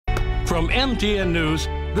From MTN News,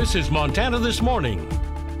 this is Montana This Morning.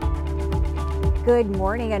 Good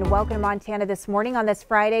morning and welcome to Montana This Morning on this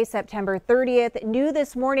Friday, September 30th. New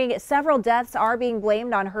this morning, several deaths are being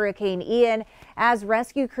blamed on Hurricane Ian as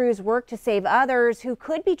rescue crews work to save others who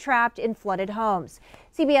could be trapped in flooded homes.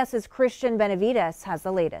 CBS's Christian Benavides has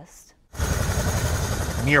the latest.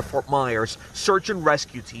 Near Fort Myers, search and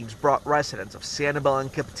rescue teams brought residents of Sanibel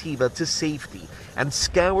and Captiva to safety and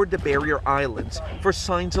scoured the barrier islands for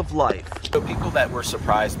signs of life. So people that were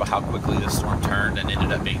surprised by how quickly the storm turned and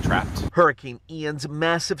ended up being trapped. Hurricane Ian's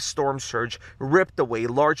massive storm surge ripped away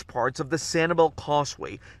large parts of the Sanibel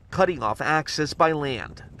Causeway, cutting off access by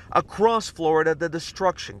land. Across Florida, the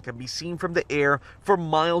destruction can be seen from the air for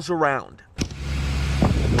miles around.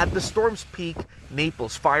 At the storm's peak,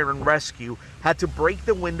 Naples Fire and Rescue had to break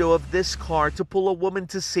the window of this car to pull a woman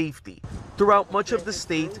to safety. Throughout much of the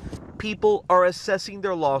state, people are assessing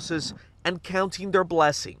their losses and counting their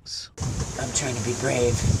blessings. I'm trying to be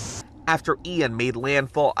brave. After Ian made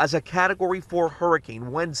landfall as a Category 4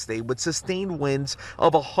 hurricane Wednesday with sustained winds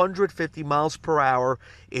of 150 miles per hour,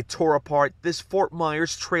 it tore apart this Fort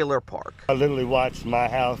Myers trailer park. I literally watched my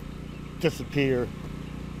house disappear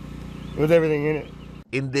with everything in it.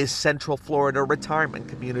 In this Central Florida retirement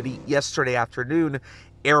community yesterday afternoon,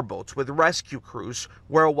 airboats with rescue crews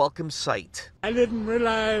were a welcome sight. I didn't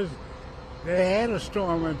realize they had a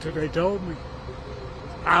storm until they told me.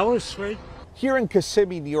 I was asleep. Here in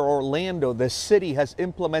Kissimmee near Orlando, the city has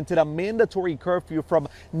implemented a mandatory curfew from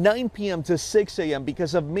 9 p.m. to 6 a.m.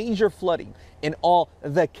 because of major flooding. In all,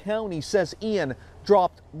 the county says Ian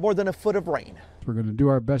dropped more than a foot of rain. We're going to do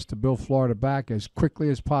our best to build Florida back as quickly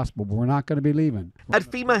as possible, but we're not going to be leaving. At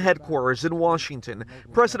FEMA headquarters in Washington,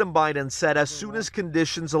 President Biden said as soon as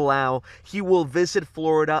conditions allow, he will visit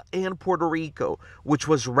Florida and Puerto Rico, which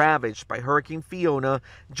was ravaged by Hurricane Fiona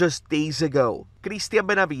just days ago. Christian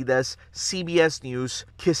Benavides, CBS News,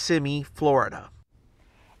 Kissimmee, Florida.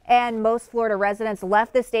 And most Florida residents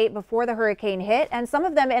left the state before the hurricane hit, and some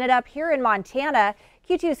of them ended up here in Montana.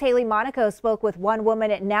 Q2's Haley Monaco spoke with one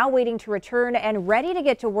woman now waiting to return and ready to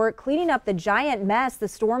get to work cleaning up the giant mess the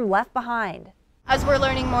storm left behind. As we're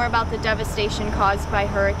learning more about the devastation caused by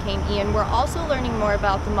Hurricane Ian, we're also learning more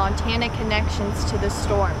about the Montana connections to the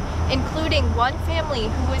storm, including one family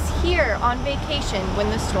who was here on vacation when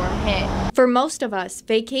the storm hit. For most of us,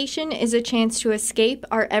 vacation is a chance to escape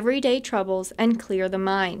our everyday troubles and clear the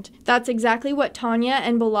mind. That's exactly what Tanya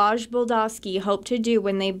and Balazs Boldowski hoped to do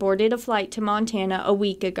when they boarded a flight to Montana a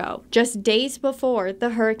week ago, just days before the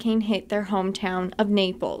hurricane hit their hometown of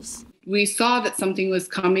Naples. We saw that something was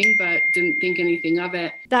coming, but didn't think anything of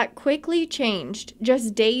it. That quickly changed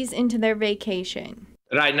just days into their vacation.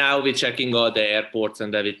 Right now, we're checking all the airports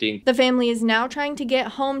and everything. The family is now trying to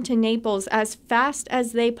get home to Naples as fast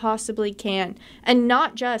as they possibly can, and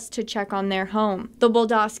not just to check on their home. The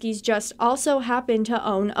Boldowskis just also happen to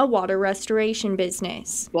own a water restoration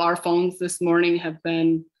business. Well, our phones this morning have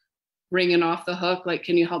been ringing off the hook, like,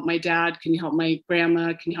 can you help my dad? Can you help my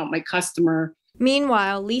grandma? Can you help my customer?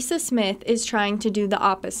 Meanwhile, Lisa Smith is trying to do the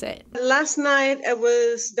opposite. Last night there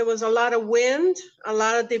was a lot of wind, a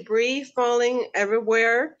lot of debris falling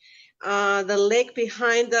everywhere. The lake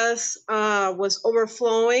behind us was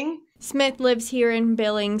overflowing. Smith lives here in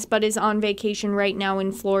Billings but is on vacation right now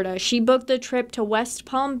in Florida. She booked the trip to West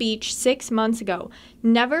Palm Beach 6 months ago,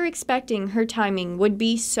 never expecting her timing would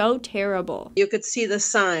be so terrible. You could see the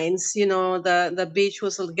signs, the beach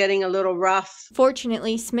was getting a little rough.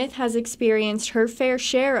 Fortunately, Smith has experienced her fair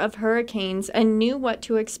share of hurricanes and knew what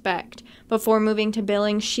to expect. Before moving to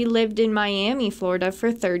Billings, she lived in Miami, Florida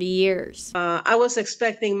for 30 years. I was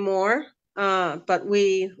expecting more. But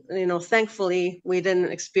we, thankfully, we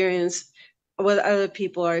didn't experience what other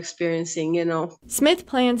people are experiencing, Smith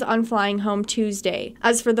plans on flying home Tuesday.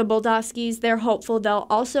 As for the Boldowskis, they're hopeful they'll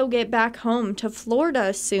also get back home to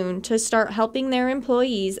Florida soon to start helping their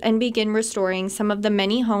employees and begin restoring some of the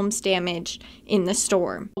many homes damaged in the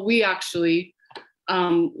storm. We actually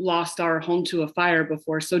lost our home to a fire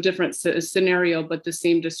before, so different scenario, but the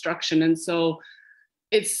same destruction. And so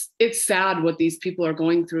it's sad what these people are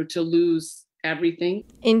going through to lose everything.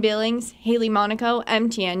 In Billings, Haley Monaco,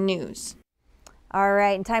 MTN News. All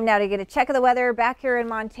right, and time now to get a check of the weather back here in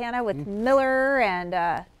Montana with Miller,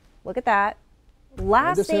 and look at that.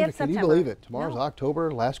 Last day of September. Can you believe it? Tomorrow's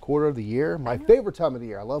October, last quarter of the year. My favorite time of the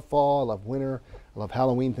year. I love fall, I love winter, I love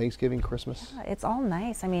Halloween, Thanksgiving, Christmas. Yeah, it's all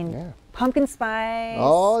nice. I mean, pumpkin spice,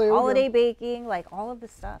 oh, holiday baking, like all of the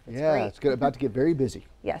stuff. It's great. It's about to get very busy.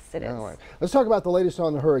 Yes, it is. All right. Let's talk about the latest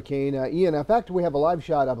on the hurricane. Ian, in fact, we have a live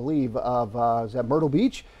shot, I believe, of is that Myrtle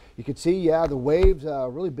Beach? you can see, yeah, the waves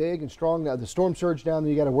really big and strong. The storm surge down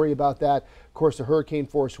there, you got to worry about that. Of course, the hurricane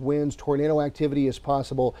force winds, tornado activity is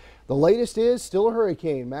possible. The latest is still a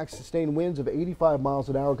hurricane. Max sustained winds of 85 miles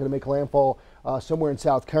an hour going to make landfall somewhere in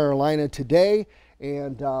South Carolina today.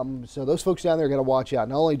 And so those folks down there got to watch out.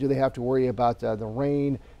 Not only do they have to worry about the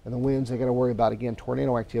rain and the winds, they got to worry about, again,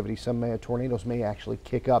 tornado activity. Some tornadoes may actually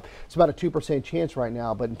kick up. It's about a 2% chance right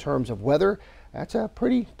now, but in terms of weather, that's a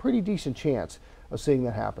pretty decent chance of seeing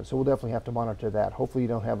that happen. So we'll definitely have to monitor that. Hopefully you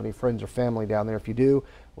don't have any friends or family down there. If you do,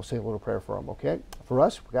 we'll say a little prayer for them, okay? For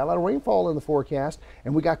us, we got a lot of rainfall in the forecast,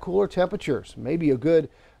 and we got cooler temperatures. Maybe a good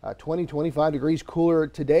 20, 25 degrees cooler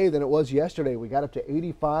today than it was yesterday. We got up to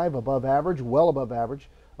 85 above average, well above average.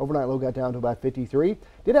 Overnight low got down to about 53.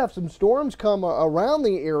 Did have some storms come around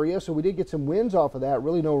the area, so we did get some winds off of that.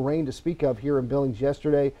 Really no rain to speak of here in Billings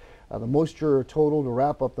yesterday. The moisture total to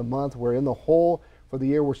wrap up the month, we're in the hole for the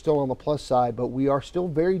year. We're still on the plus side, but we are still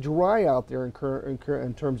very dry out there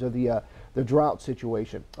in terms of the drought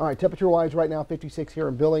situation. All right, temperature-wise right now, 56 here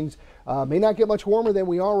in Billings. May not get much warmer than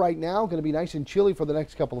we are right now. Going to be nice and chilly for the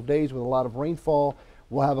next couple of days with a lot of rainfall.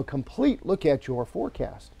 We'll have a complete look at your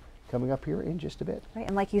forecast coming up here in just a bit. Right,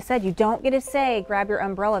 and like you said, you don't get to say grab your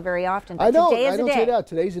umbrella very often. But I don't today say that.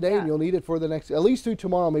 Today's the day, and you'll need it for the next, at least through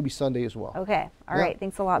tomorrow, maybe Sunday as well. Okay, all right.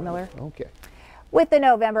 Thanks a lot, Miller. Okay. With the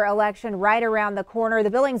November election right around the corner, the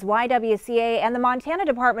Billings YWCA and the Montana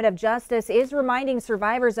Department of Justice is reminding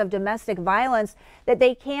survivors of domestic violence that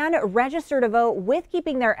they can register to vote with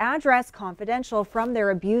keeping their address confidential from their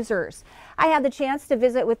abusers. I had the chance to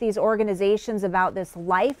visit with these organizations about this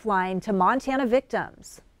lifeline to Montana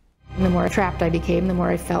victims. The more trapped I became, the more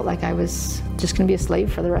I felt like I was just going to be a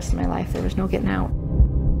slave for the rest of my life. There was no getting out.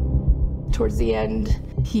 Towards the end,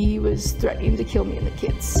 he was threatening to kill me and the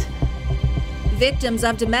kids. Victims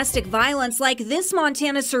of domestic violence like this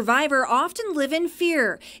Montana survivor often live in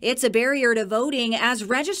fear. It's a barrier to voting, as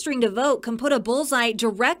registering to vote can put a bullseye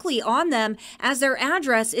directly on them as their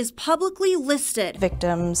address is publicly listed.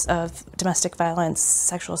 Victims of domestic violence,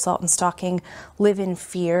 sexual assault, and stalking live in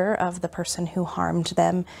fear of the person who harmed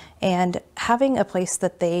them, and having a place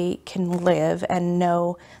that they can live and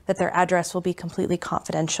know that their address will be completely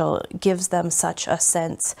confidential gives them such a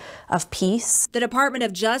sense of peace. The Department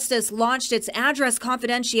of Justice launched its address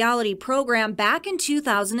confidentiality program back in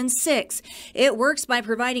 2006. It works by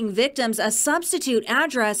providing victims a substitute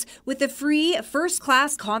address with a free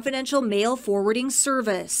first-class confidential mail forwarding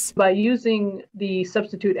service. By using the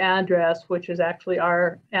substitute address, which is actually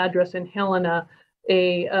our address in Helena,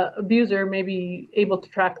 a abuser may be able to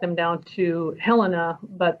track them down to Helena,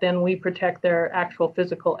 but then we protect their actual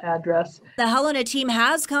physical address. The Helena team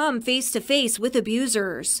has come face-to-face with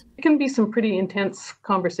abusers. It can be some pretty intense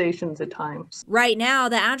conversations at times. Right now,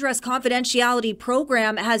 the address confidentiality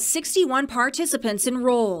program has 61 participants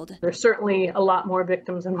enrolled. There's certainly a lot more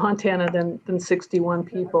victims in Montana than 61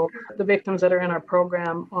 people. The victims that are in our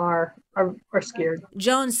program are scared.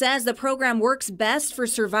 Jones says the program works best for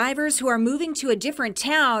survivors who are moving to a different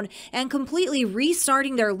town and completely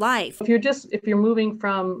restarting their life. If you're moving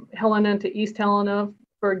from Helena to East Helena,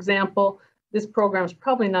 for example, this program is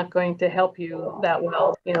probably not going to help you that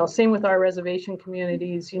well. Same with our reservation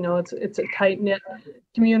communities. It's a tight-knit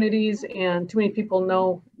communities, and too many people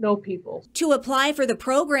know people. To apply for the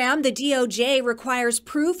program, the DOJ requires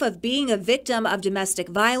proof of being a victim of domestic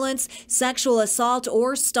violence, sexual assault,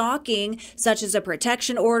 or stalking, such as a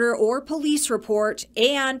protection order or police report,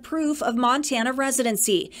 and proof of Montana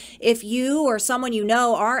residency. If you or someone you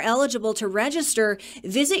know are eligible to register,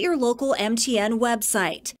 visit your local MTN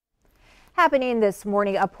website. Happening this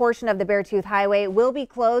morning, a portion of the Beartooth Highway will be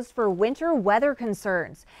closed for winter weather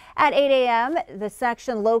concerns. At 8 a.m., the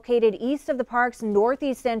section located east of the park's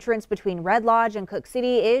northeast entrance between Red Lodge and Cook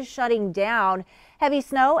City is shutting down. Heavy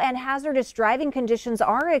snow and hazardous driving conditions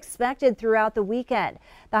are expected throughout the weekend.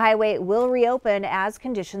 The highway will reopen as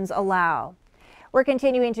conditions allow. We're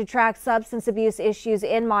continuing to track substance abuse issues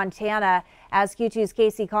in Montana. As Q2's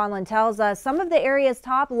Casey Conlon tells us, some of the area's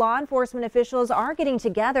top law enforcement officials are getting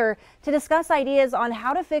together to discuss ideas on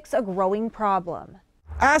how to fix a growing problem.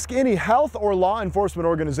 Ask any health or law enforcement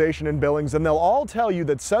organization in Billings and they'll all tell you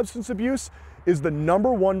that substance abuse is the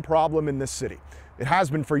 #1 problem in this city. It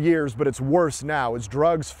has been for years, but it's worse now as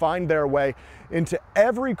drugs find their way into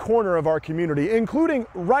every corner of our community, including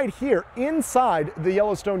right here inside the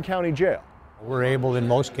Yellowstone County Jail. We're able, in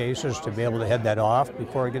most cases, to be able to head that off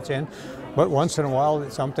before it gets in, but once in a while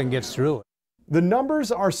something gets through. The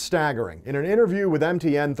numbers are staggering. In an interview with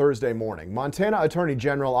MTN Thursday morning, Montana Attorney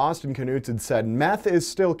General Austin Knudsen said meth is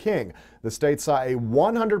still king. The state saw a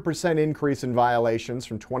 100% increase in violations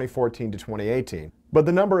from 2014 to 2018. But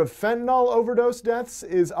the number of fentanyl overdose deaths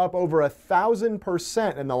is up over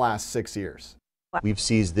 1,000% in the last 6 years. We've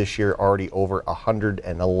seized this year already over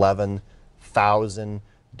 111,000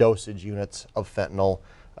 dosage units of fentanyl.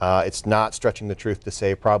 It's not stretching the truth to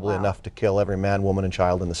say probably enough to kill every man, woman, and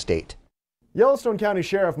child in the state. Yellowstone County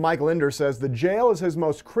Sheriff Mike Linder says the jail is his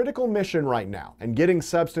most critical mission right now, and getting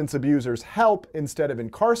substance abusers help instead of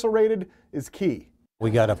incarcerated is key.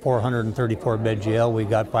 We got a 434-bed jail. We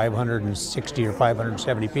got 560 or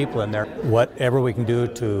 570 people in there. Whatever we can do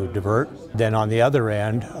to divert. Then on the other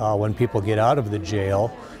end, when people get out of the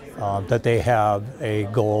jail, that they have a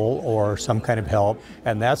goal or some kind of help,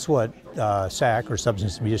 and that's what SAC, or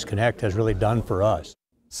Substance Abuse Connect, has really done for us.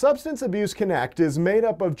 Substance Abuse Connect is made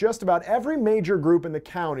up of just about every major group in the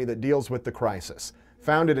county that deals with the crisis.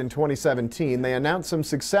 Founded in 2017, they announced some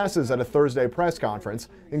successes at a Thursday press conference,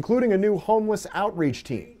 including a new homeless outreach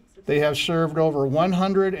team. They have served over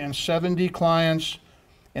 170 clients,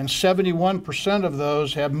 and 71% of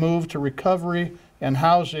those have moved to recovery and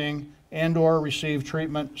housing and/or received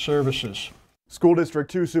treatment services. School District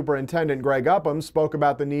 2 Superintendent Greg Upham spoke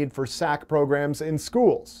about the need for SAC programs in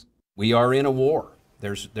schools. We are in a war.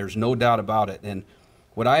 There's no doubt about it. And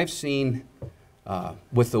what I've seen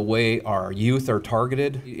with the way our youth are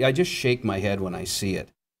targeted, I just shake my head when I see it.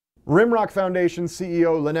 Rimrock Foundation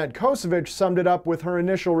CEO Lynette Kosevich summed it up with her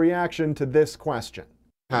initial reaction to this question.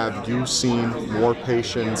 Have you seen more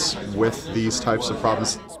patients with these types of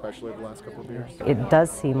problems, especially over the last couple of years? It does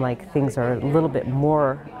seem like things are a little bit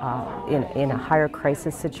more in a higher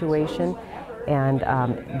crisis situation, and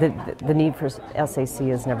the need for SAC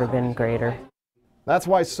has never been greater. That's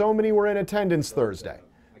why so many were in attendance Thursday.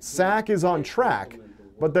 SAC is on track,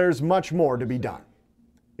 but there's much more to be done.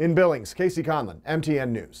 In Billings, Casey Conlon,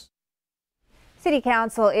 MTN News. City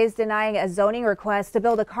Council is denying a zoning request to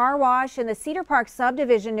build a car wash in the Cedar Park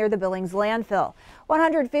subdivision near the Billings landfill.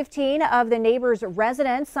 115 of the neighbors'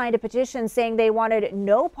 residents signed a petition saying they wanted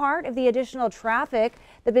no part of the additional traffic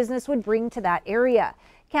the business would bring to that area.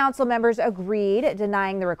 Council members agreed,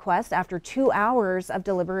 denying the request after 2 hours of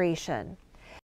deliberation.